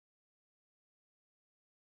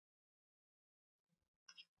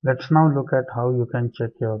Let's now look at how you can check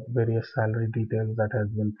your various salary details that has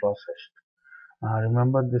been processed.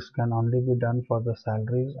 Remember, this can only be done for the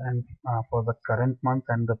salaries and for the current month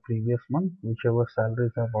and the previous month, whichever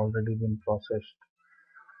salaries have already been processed.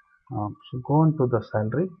 So go into the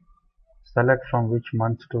salary, select from which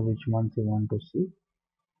month to which month you want to see.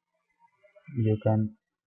 You can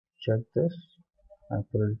check this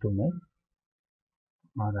April to May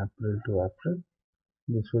or April to April.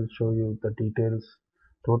 This will show you the details,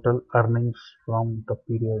 total earnings from the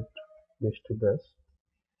period this to this.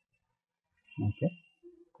 Okay.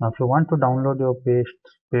 Now, if you want to download your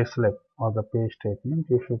pay slip or the pay statement,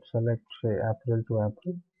 you should select say April to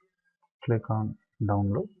April. Click on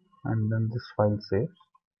download, and then this file saves.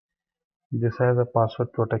 This has a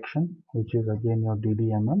password protection, which is again your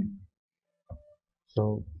DDMM.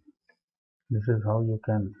 So this is how you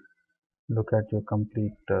can look at your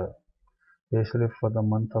complete payslip for the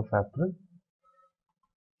month of April.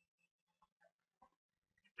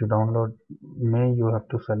 To download May, you have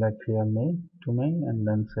to select here May to May and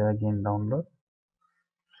then say again download.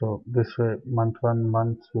 So this way, month one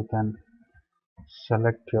month, you can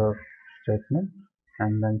select your statement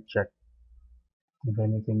and then check if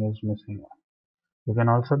anything is missing. You can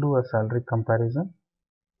also do a salary comparison.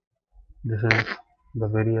 This is the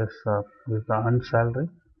various, this is the earned salary.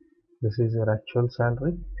 This is your actual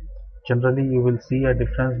salary. Generally, you will see a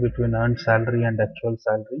difference between earned salary and actual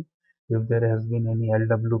salary if there has been any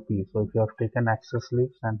LWP. So if you have taken access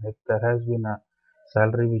leaves and if there has been a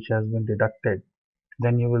salary which has been deducted,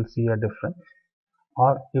 then you will see a difference.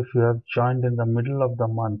 Or if you have joined in the middle of the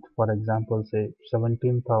month, for example, say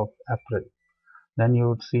 17th of April, then you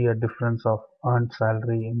would see a difference of earned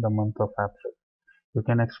salary in the month of April. You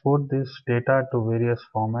can export this data to various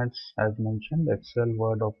formats as mentioned, Excel,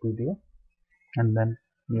 Word or PDF, and then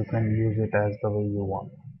you can use it as the way you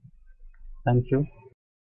want. Thank you.